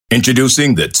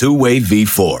Introducing the two-way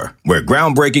V4, where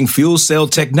groundbreaking fuel cell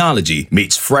technology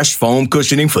meets fresh foam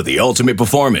cushioning for the ultimate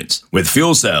performance. With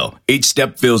fuel cell, each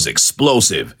step feels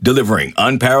explosive, delivering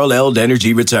unparalleled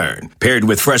energy return. Paired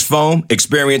with fresh foam,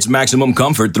 experience maximum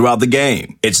comfort throughout the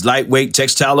game. Its lightweight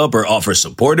textile upper offers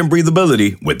support and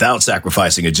breathability without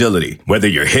sacrificing agility. Whether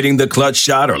you're hitting the clutch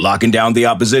shot or locking down the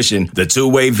opposition, the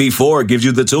two-way V4 gives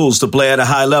you the tools to play at a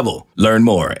high level. Learn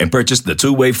more and purchase the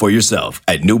two-way for yourself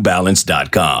at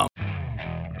newbalance.com.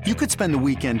 You could spend the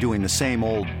weekend doing the same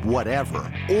old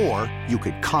whatever, or you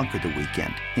could conquer the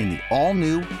weekend in the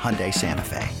all-new Hyundai Santa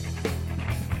Fe.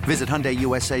 Visit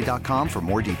HyundaiUSA.com for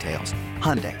more details.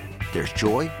 Hyundai, there's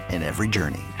joy in every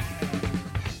journey.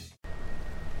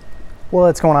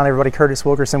 What's going on, everybody? Curtis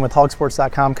Wilkerson with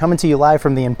Hogsports.com, coming to you live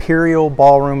from the Imperial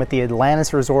Ballroom at the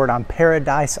Atlantis Resort on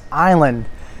Paradise Island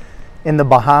in the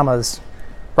Bahamas.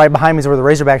 Right behind me is where the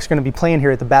Razorbacks are going to be playing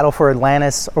here at the Battle for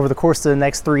Atlantis over the course of the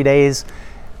next 3 days.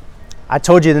 I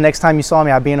told you the next time you saw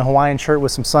me, I'd be in a Hawaiian shirt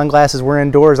with some sunglasses. We're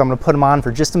indoors. I'm going to put them on for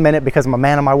just a minute because I'm a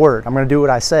man of my word. I'm going to do what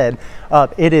I said.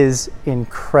 It is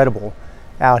incredible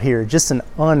out here. Just an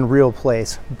unreal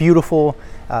place. Beautiful.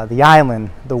 The island,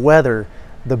 the weather,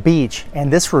 the beach,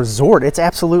 and this resort. It's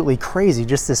absolutely crazy.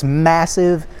 Just this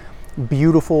massive,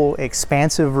 beautiful,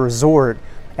 expansive resort.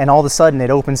 And all of a sudden it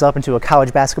opens up into a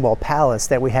college basketball palace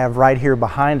that we have right here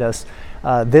behind us.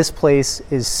 This place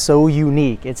is so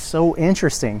unique. It's so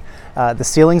interesting. The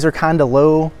ceilings are kind of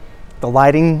low. The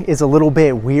lighting is a little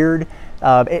bit weird.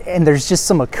 And there's just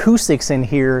some acoustics in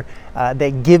here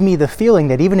that give me the feeling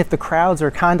that even if the crowds are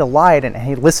kind of light, and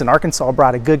hey, listen, Arkansas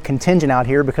brought a good contingent out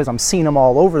here because I'm seeing them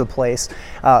all over the place,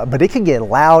 but it could get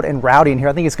loud and rowdy in here.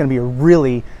 I think it's going to be a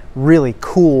really, really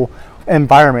cool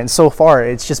environment. So far,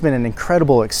 it's just been an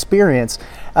incredible experience.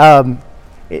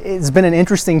 It's been an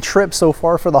interesting trip so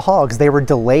far for the Hogs. They were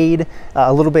delayed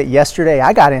a little bit yesterday.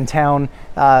 I got in town,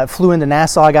 flew into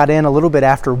Nassau. I got in a little bit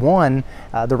after 1.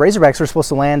 The Razorbacks were supposed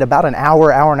to land about an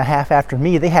hour, hour and a half after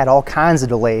me. They had all kinds of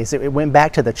delays. It went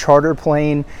back to the charter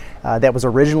plane that was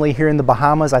originally here in the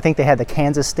Bahamas. I think they had the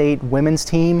Kansas State women's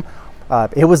team.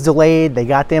 It was delayed. They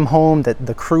got them home.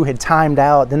 The crew had timed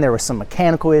out. Then there was some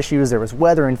mechanical issues. There was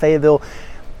weather in Fayetteville.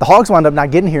 The Hogs wound up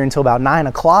not getting here until about 9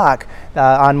 o'clock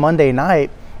on Monday night.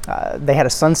 They had a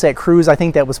sunset cruise, I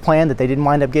think, that was planned that they didn't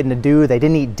wind up getting to do. They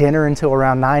didn't eat dinner until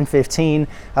around 9:15.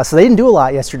 So they didn't do a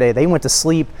lot yesterday. They went to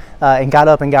sleep and got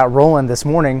up and got rolling this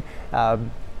morning.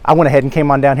 I went ahead and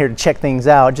came on down here to check things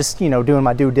out, just, doing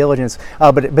my due diligence.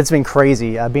 But it's been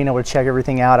crazy being able to check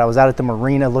everything out. I was out at the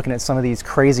marina looking at some of these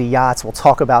crazy yachts. We'll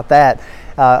talk about that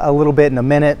a little bit in a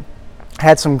minute.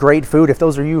 Had some great food. If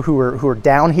those are you who are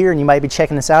down here and you might be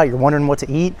checking this out, you're wondering what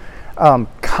to eat,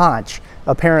 conch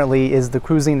apparently is the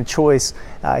cuisine of choice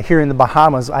here in the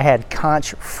Bahamas. I had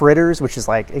conch fritters, which is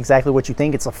like exactly what you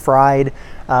think. It's a fried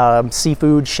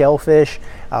seafood, shellfish,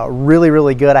 really,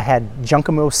 really good. I had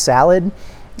Junkamo salad,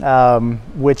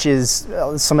 which is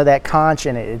some of that conch,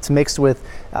 and it's mixed with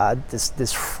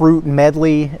this fruit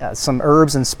medley, some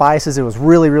herbs and spices. It was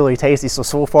really, really tasty.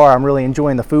 So far I'm really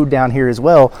enjoying the food down here as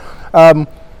well.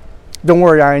 Don't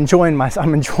worry, I'm enjoying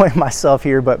myself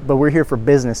here, but we're here for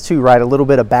business too, right? A little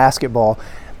bit of basketball.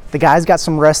 The guys got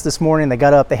some rest this morning. They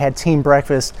got up, they had team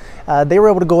breakfast. They were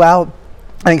able to go out.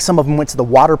 I think some of them went to the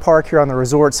water park here on the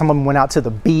resort. Some of them went out to the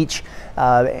beach,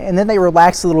 and then they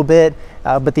relaxed a little bit.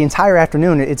 But the entire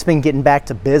afternoon, it's been getting back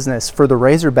to business for the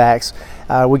Razorbacks.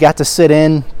 We got to sit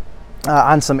in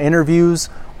on some interviews.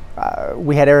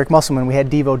 We had Eric Musselman, we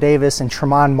had Devo Davis, and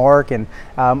Tremont Mark, and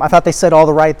I thought they said all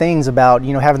the right things about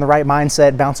having the right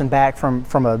mindset, bouncing back from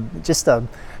a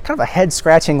kind of a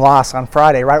head-scratching loss on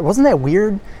Friday, right? Wasn't that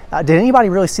weird? Did anybody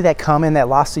really see that coming, that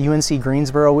loss to UNC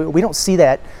Greensboro? We don't see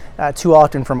that too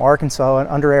often from Arkansas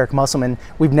under Eric Musselman.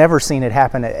 We've never seen it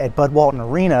happen at Bud Walton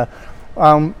Arena.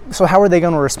 So how are they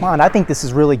going to respond? I think this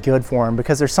is really good for them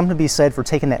because there's something to be said for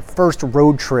taking that first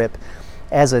road trip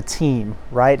as a team,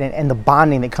 right? And the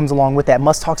bonding that comes along with that.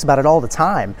 Muss talks about it all the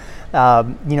time.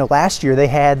 Last year they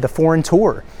had the foreign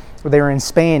tour. They were in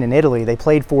Spain and Italy. They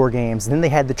played 4 games. Then they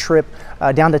had the trip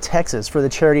down to Texas for the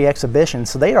charity exhibition.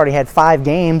 So they already had 5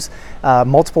 games,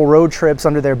 multiple road trips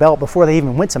under their belt before they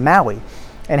even went to Maui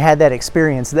and had that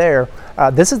experience there.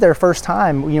 This is their first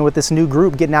time, with this new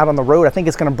group getting out on the road. I think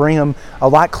it's going to bring them a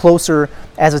lot closer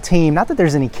as a team. Not that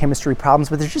there's any chemistry problems,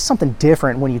 but there's just something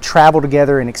different when you travel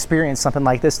together and experience something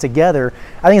like this together.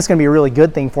 I think it's going to be a really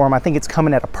good thing for them. I think it's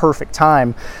coming at a perfect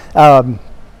time.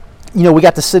 We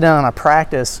got to sit down on a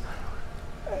practice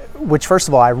which first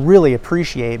of all I really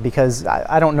appreciate, because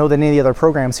I don't know that any of the other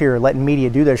programs here are letting media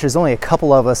do this. There's only a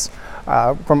couple of us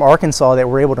from Arkansas that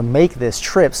were able to make this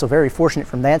trip, so very fortunate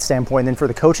from that standpoint. And then for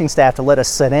the coaching staff to let us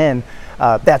sit in,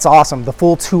 that's awesome. The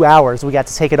full 2 hours, we got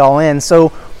to take it all in.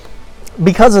 So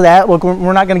because of that, look,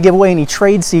 we're not going to give away any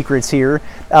trade secrets here,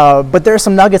 but there's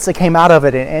some nuggets that came out of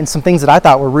it, and some things that I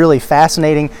thought were really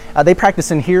fascinating. They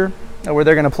practiced in here where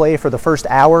they're going to play for the first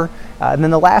hour, and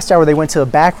then the last hour they went to a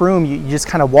back room. You just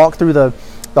kind of walk through the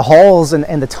halls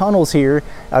and the tunnels here.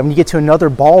 You get to another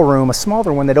ballroom, a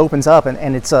smaller one that opens up,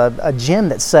 and it's a gym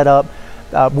that's set up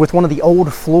with one of the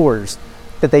old floors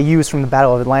that they used from the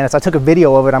Battle of Atlantis. I took a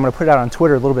video of it. I'm going to put it out on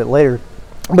Twitter a little bit later,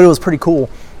 but it was pretty cool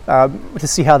to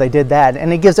see how they did that.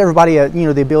 And it gives everybody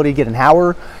the ability to get an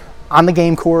hour on the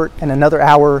game court and another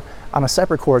hour on a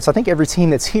separate court. So I think every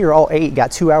team that's here, all 8,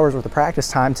 got 2 hours worth of practice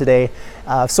time today.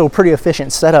 So pretty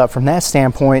efficient setup from that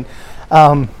standpoint.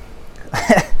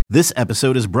 This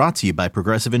episode is brought to you by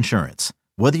Progressive Insurance.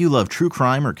 Whether you love true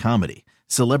crime or comedy,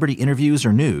 celebrity interviews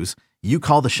or news, you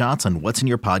call the shots on what's in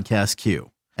your podcast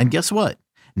queue. And guess what?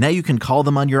 Now you can call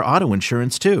them on your auto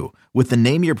insurance too, with the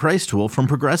Name Your Price tool from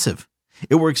Progressive.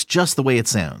 It works just the way it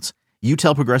sounds. You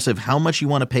tell Progressive how much you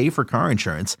want to pay for car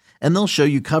insurance, and they'll show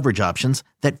you coverage options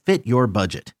that fit your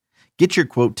budget. Get your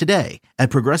quote today at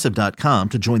Progressive.com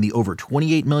to join the over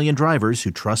 28 million drivers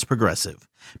who trust Progressive.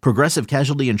 Progressive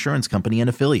Casualty Insurance Company and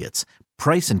Affiliates.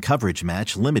 Price and coverage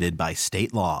match limited by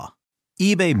state law.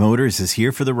 eBay Motors is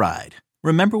here for the ride.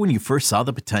 Remember when you first saw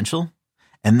the potential?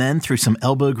 And then through some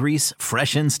elbow grease,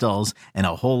 fresh installs, and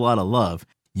a whole lot of love,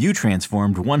 you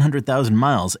transformed 100,000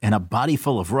 miles and a body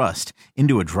full of rust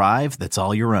into a drive that's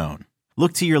all your own.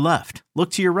 Look to your left.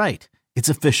 Look to your right. It's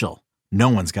official. No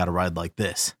one's got a ride like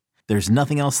this. There's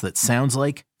nothing else that sounds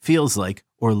like, feels like,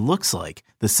 or looks like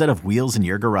the set of wheels in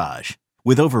your garage.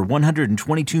 With over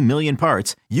 122 million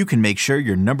parts, you can make sure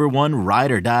your number one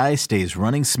ride or die stays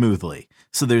running smoothly,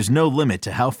 so there's no limit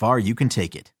to how far you can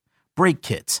take it. Brake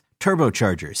kits,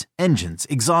 turbochargers, engines,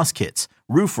 exhaust kits,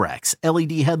 roof racks,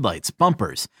 LED headlights,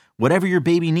 bumpers, whatever your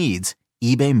baby needs,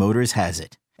 eBay Motors has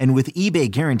it. And with eBay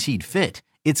Guaranteed Fit,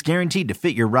 it's guaranteed to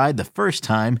fit your ride the first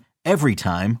time, every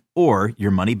time, or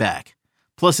your money back.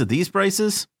 Plus at these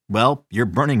prices, well, you're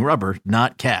burning rubber,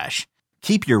 not cash.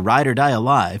 Keep your ride or die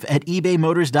alive at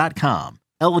ebaymotors.com.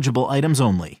 Eligible items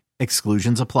only.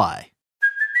 Exclusions apply.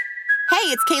 Hey,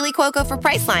 it's Kaylee Cuoco for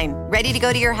Priceline. Ready to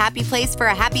go to your happy place for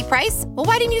a happy price? Well,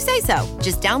 why didn't you say so?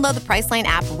 Just download the Priceline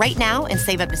app right now and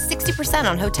save up to 60%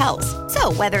 on hotels.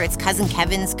 So whether it's Cousin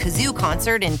Kevin's Kazoo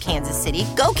Concert in Kansas City,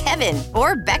 go Kevin,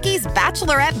 or Becky's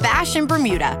Bachelorette Bash in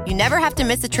Bermuda, you never have to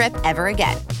miss a trip ever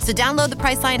again. So download the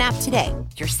Priceline app today.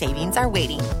 Your savings are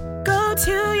waiting. Go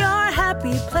to your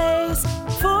happy place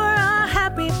for a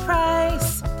happy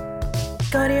price.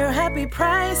 Go to your happy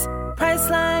price,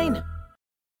 Priceline.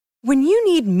 When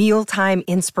you need mealtime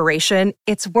inspiration,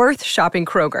 it's worth shopping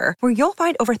Kroger, where you'll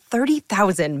find over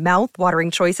 30,000 mouth-watering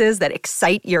choices that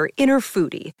excite your inner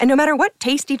foodie. And no matter what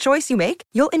tasty choice you make,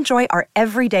 you'll enjoy our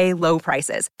everyday low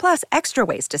prices, plus extra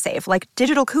ways to save, like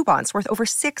digital coupons worth over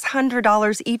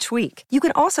 $600 each week. You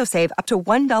can also save up to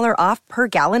 $1 off per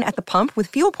gallon at the pump with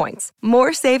fuel points.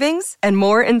 More savings and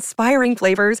more inspiring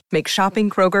flavors make shopping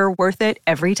Kroger worth it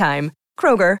every time.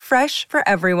 Kroger, fresh for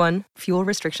everyone. Fuel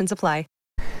restrictions apply.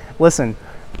 Listen,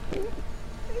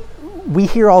 we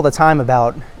hear all the time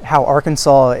about how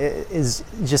Arkansas is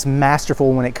just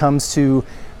masterful when it comes to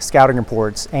scouting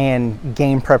reports and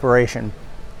game preparation.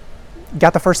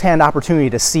 Got the first-hand opportunity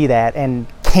to see that and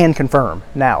can confirm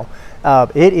now.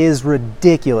 It is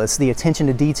ridiculous, the attention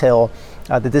to detail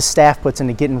that this staff puts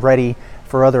into getting ready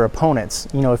for other opponents.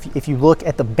 You know, if you look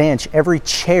at the bench, every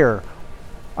chair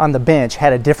on the bench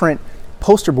had a different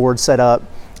poster board set up,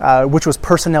 which was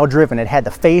personnel driven. It had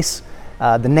the face,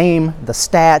 the name, the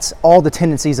stats, all the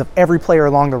tendencies of every player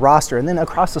along the roster. And then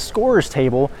across the scorers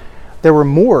table, there were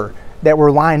more that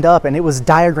were lined up, and it was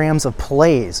diagrams of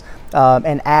plays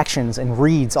and actions and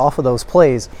reads off of those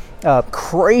plays.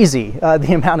 Crazy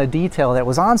the amount of detail that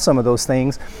was on some of those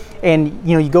things. And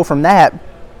you know, you go from that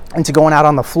into going out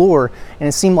on the floor, and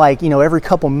it seemed like, you know, every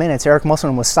couple minutes Eric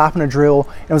Musselman was stopping a drill,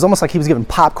 and it was almost like he was giving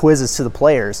pop quizzes to the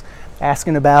players,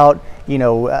 asking about, you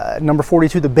know, number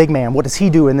 42, the big man, what does he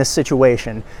do in this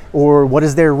situation? Or what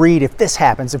is their read if this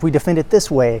happens, if we defend it this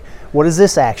way? What is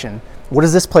this action? What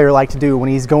does this player like to do when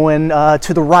he's going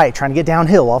to the right, trying to get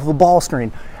downhill off of a ball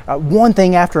screen? One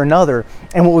thing after another.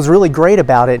 And what was really great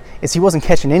about it is he wasn't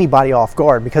catching anybody off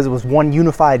guard, because it was one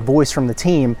unified voice from the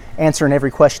team answering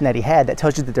every question that he had. That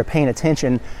tells you that they're paying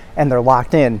attention and they're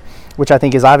locked in, which I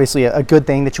think is obviously a good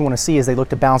thing that you want to see as they look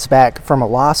to bounce back from a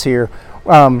loss here.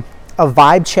 A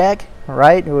vibe check,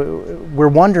 right? We're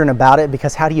wondering about it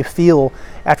because how do you feel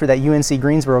after that UNC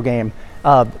Greensboro game?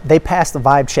 They passed the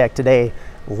vibe check today.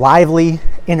 Lively,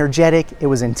 energetic, it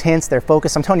was intense, they're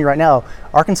focused. I'm telling you right now,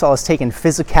 Arkansas has taken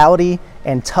physicality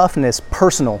and toughness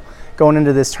personal going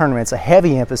into this tournament. It's a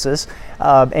heavy emphasis,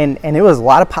 and it was a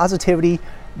lot of positivity,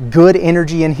 good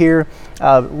energy in here.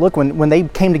 Look, when they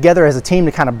came together as a team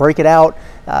to kind of break it out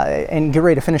and get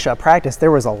ready to finish up practice,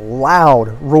 there was a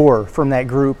loud roar from that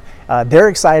group. They're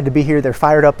excited to be here, they're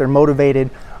fired up, they're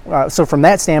motivated. So from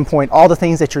that standpoint, all the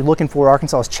things that you're looking for,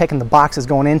 Arkansas is checking the boxes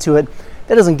going into it.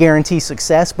 That doesn't guarantee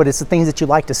success, but it's the things that you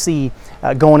like to see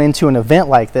going into an event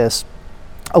like this.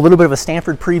 A little bit of a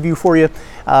Stanford preview for you.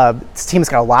 This team's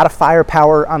got a lot of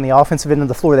firepower on the offensive end of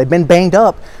the floor. They've been banged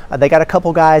up. They got a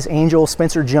couple guys, Angel,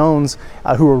 Spencer Jones,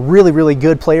 who are really, really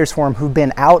good players for them, who've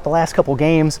been out the last couple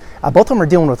games. Both of them are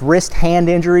dealing with wrist-hand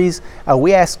injuries.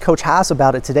 We asked Coach Haas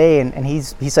about it today, and he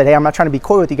said, hey, I'm not trying to be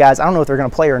coy with you guys. I don't know if they're going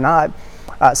to play or not.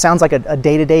 Sounds like a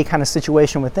day-to-day kind of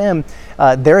situation with them.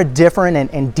 They're a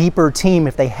different and deeper team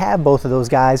if they have both of those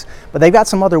guys, but they've got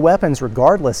some other weapons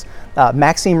regardless.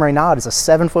 Maxime Reynaud is a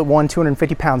 7'1",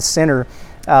 250-pound center.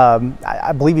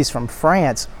 I believe he's from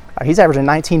France. He's averaging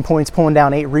 19 points, pulling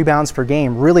down 8 rebounds per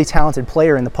game. Really talented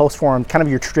player in the post for him, kind of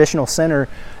your traditional center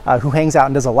who hangs out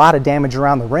and does a lot of damage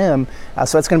around the rim.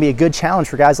 So it's going to be a good challenge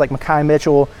for guys like Mekhi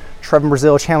Mitchell, Trevin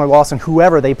Brazile, Chandler Lawson,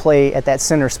 whoever they play at that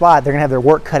center spot. They're going to have their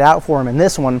work cut out for him in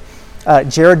this one.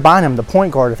 Jared Bynum, the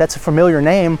point guard, if that's a familiar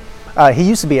name, he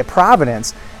used to be at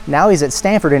Providence. Now he's at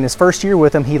Stanford in his first year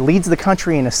with them. He leads the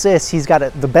country in assists. He's got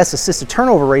the best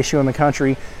assist-to-turnover ratio in the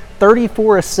country.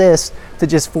 34 assists to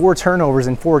just 4 turnovers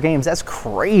in 4 games. That's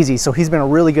crazy. So he's been a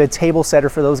really good table setter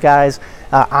for those guys.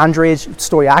 Andrej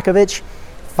Stojakovic,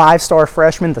 5-star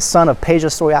freshman, the son of Peja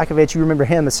Stojakovic. You remember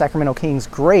him, the Sacramento Kings.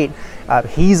 Great.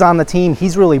 He's on the team.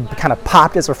 He's really kind of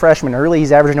popped as a freshman early.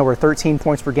 He's averaging over 13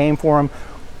 points per game for him.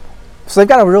 So they've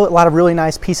got a lot of really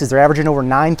nice pieces. They're averaging over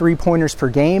 9 3-pointers per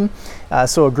game.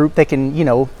 So a group that can,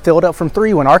 fill it up from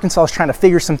 3. When Arkansas is trying to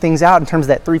figure some things out in terms of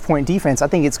that 3-point defense, I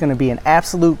think it's going to be an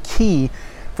absolute key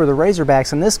for the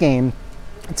Razorbacks in this game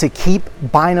to keep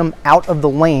Bynum out of the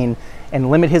lane and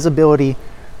limit his ability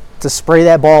to spray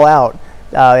that ball out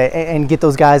and get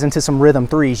those guys into some rhythm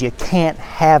threes. You can't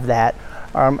have that.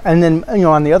 And then,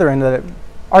 on the other end of it,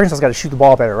 Arkansas's got to shoot the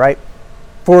ball better, right?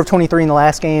 4 of 23 in the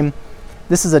last game.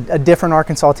 This is a different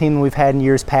Arkansas team than we've had in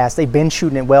years past. They've been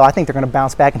shooting it well. I think they're going to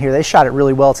bounce back in here. They shot it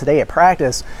really well today at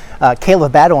practice.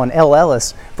 Caleb Battle and El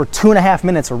Ellis for 2.5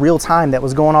 minutes of real time that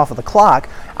was going off of the clock.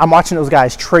 I'm watching those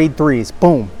guys trade threes.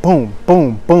 Boom, boom,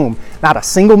 boom, boom. Not a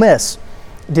single miss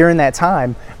during that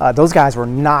time. Those guys were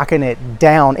knocking it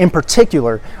down in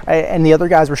particular, and the other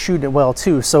guys were shooting it well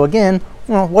too. So again,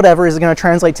 whatever is going to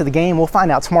translate to the game, we'll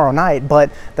find out tomorrow night.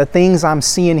 But the things I'm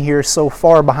seeing here so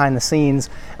far behind the scenes,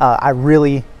 I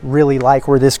really, really like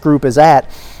where this group is at.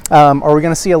 Are we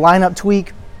going to see a lineup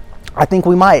tweak? I think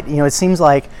we might. It seems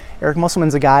like Eric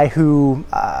Musselman's a guy who,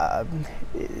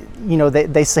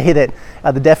 they say that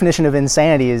the definition of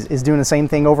insanity is doing the same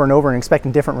thing over and over and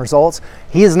expecting different results.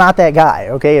 He is not that guy,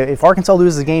 okay? If Arkansas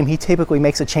loses a game, he typically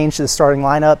makes a change to the starting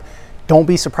lineup. Don't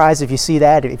be surprised if you see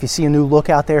that, if you see a new look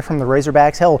out there from the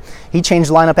Razorbacks. Hell, he changed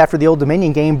the lineup after the Old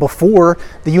Dominion game before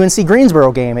the UNC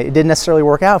Greensboro game. It didn't necessarily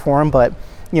work out for him, but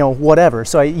whatever.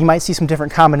 So you might see some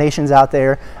different combinations out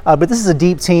there. But this is a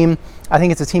deep team. I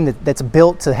think it's a team that's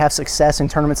built to have success in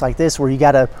tournaments like this where you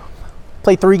got to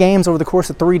play 3 games over the course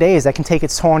of 3 days. That can take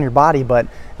its toll on your body. But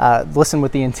listen,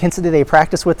 with the intensity they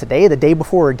practice with today, the day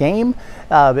before a game,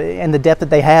 and the depth that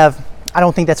they have, I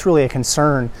don't think that's really a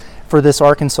concern for this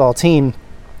Arkansas team.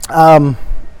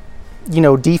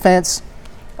 Defense,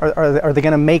 are they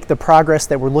going to make the progress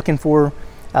that we're looking for?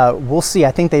 We'll see.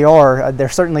 I think they are. They're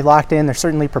certainly locked in. They're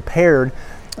certainly prepared.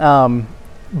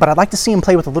 But I'd like to see them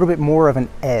play with a little bit more of an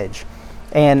edge.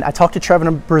 And I talked to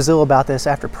Trevin Brazile about this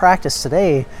after practice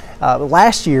today.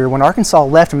 Last year, when Arkansas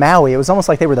left Maui, it was almost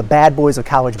like they were the bad boys of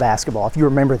college basketball, if you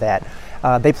remember that.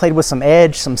 They played with some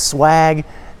edge, some swag.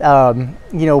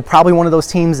 Probably one of those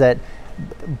teams that,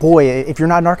 boy, if you're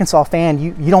not an Arkansas fan,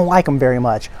 you don't like them very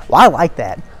much. Well, I like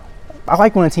that. I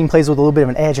like when a team plays with a little bit of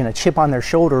an edge and a chip on their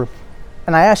shoulder.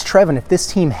 And I asked Trevin if this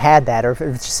team had that, or if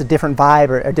it's just a different vibe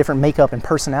or a different makeup and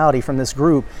personality from this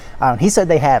group. He said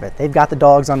they have it. They've got the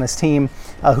dogs on this team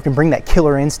who can bring that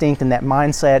killer instinct and that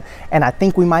mindset. And I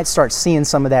think we might start seeing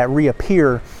some of that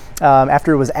reappear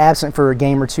after it was absent for a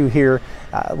game or two here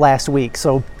last week.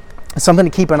 So something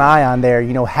to keep an eye on there.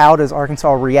 How does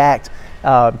Arkansas react,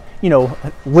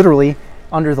 literally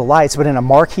under the lights, but in a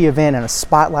marquee event and a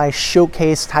spotlight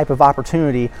showcase type of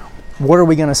opportunity? What are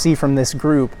we going to see from this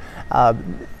group?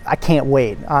 I can't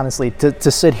wait, honestly,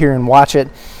 to sit here and watch it.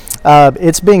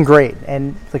 It's been great,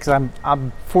 and because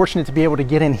I'm fortunate to be able to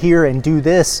get in here and do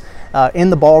this in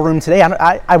the ballroom today.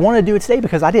 I want to do it today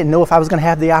because I didn't know if I was going to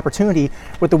have the opportunity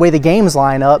with the way the games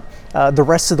line up the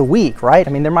rest of the week, right?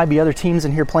 I mean, there might be other teams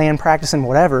in here playing, practicing,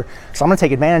 whatever, so I'm going to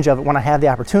take advantage of it when I have the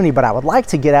opportunity, but I would like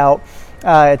to get out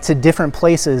to different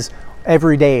places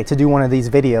every day to do one of these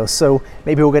videos. So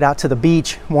maybe we'll get out to the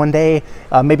beach one day,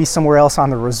 maybe somewhere else on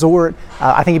the resort.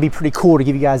 I think it'd be pretty cool to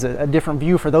give you guys a different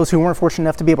view for those who weren't fortunate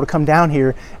enough to be able to come down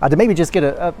here to maybe just get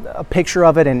a picture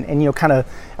of it and you know, kind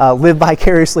of live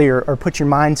vicariously or put your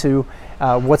mind to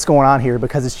what's going on here,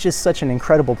 because it's just such an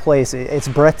incredible place. It's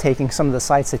breathtaking, some of the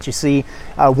sights that you see.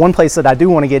 One place that I do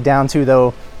want to get down to,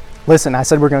 though, listen, I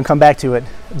said we're going to come back to it,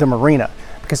 the marina,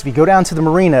 because if you go down to the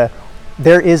marina,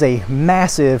 there is a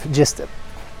massive, just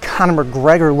Conor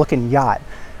McGregor looking yacht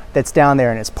that's down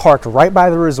there, and it's parked right by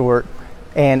the resort,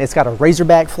 and it's got a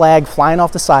Razorback flag flying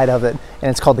off the side of it, and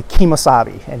it's called the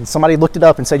Kemosabe. And somebody looked it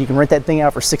up and said you can rent that thing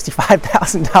out for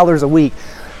 $65,000 a week.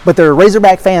 But there are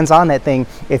Razorback fans on that thing.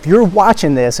 If you're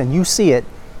watching this and you see it,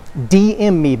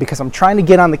 DM me, because I'm trying to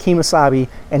get on the Kemosabe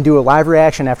and do a live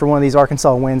reaction after one of these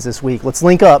Arkansas wins this week. Let's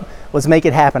link up. Let's make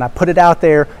it happen. I put it out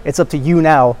there. It's up to you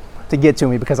now to get to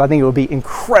me, because I think it would be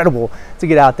incredible to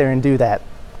get out there and do that.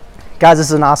 Guys, this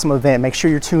is an awesome event. Make sure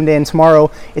you're tuned in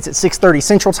tomorrow. It's at 6:30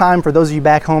 Central Time. For those of you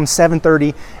back home,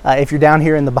 7:30 if you're down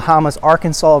here in the Bahamas.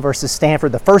 Arkansas versus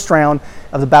Stanford, the first round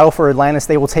of the Battle for Atlantis.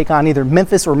 They will take on either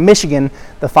Memphis or Michigan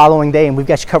the following day, and we've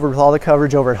got you covered with all the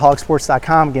coverage over at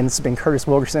hogsports.com. Again, this has been Curtis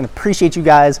Wilkerson. Appreciate you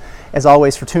guys, as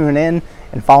always, for tuning in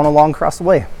and following along across the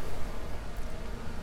way.